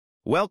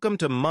Welcome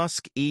to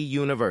Musk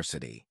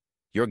University,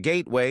 your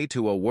gateway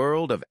to a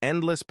world of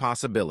endless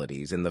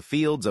possibilities in the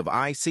fields of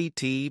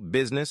ICT,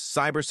 business,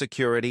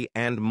 cybersecurity,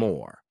 and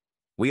more.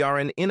 We are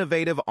an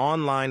innovative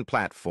online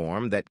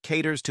platform that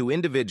caters to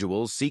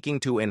individuals seeking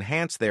to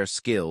enhance their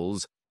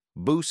skills,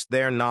 boost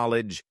their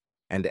knowledge,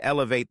 and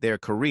elevate their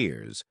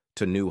careers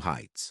to new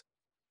heights.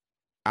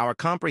 Our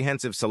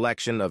comprehensive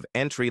selection of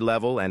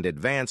entry-level and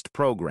advanced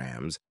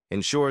programs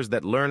ensures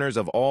that learners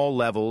of all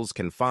levels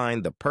can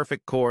find the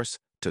perfect course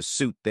to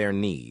suit their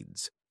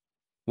needs.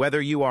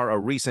 Whether you are a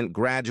recent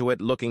graduate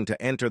looking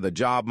to enter the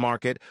job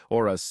market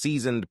or a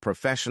seasoned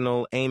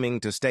professional aiming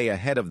to stay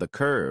ahead of the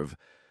curve,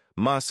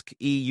 Musk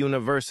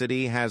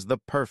University has the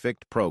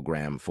perfect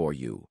program for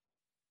you.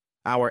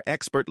 Our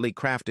expertly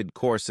crafted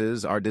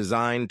courses are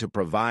designed to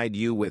provide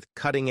you with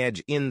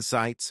cutting-edge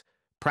insights,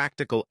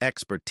 practical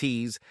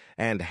expertise,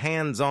 and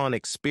hands-on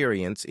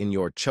experience in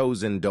your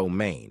chosen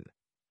domain.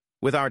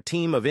 With our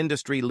team of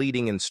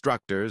industry-leading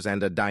instructors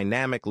and a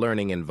dynamic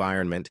learning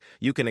environment,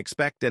 you can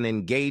expect an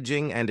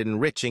engaging and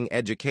enriching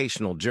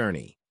educational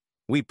journey.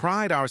 We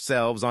pride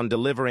ourselves on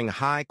delivering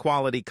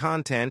high-quality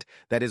content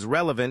that is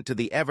relevant to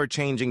the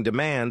ever-changing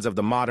demands of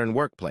the modern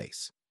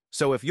workplace.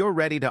 So if you're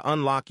ready to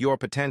unlock your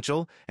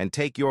potential and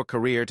take your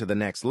career to the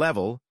next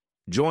level,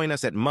 join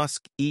us at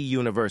Musk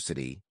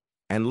University,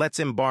 and let's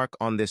embark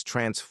on this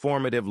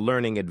transformative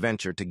learning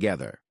adventure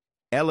together.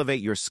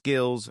 Elevate your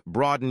skills,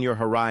 broaden your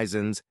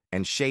horizons,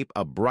 and shape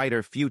a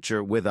brighter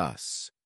future with us.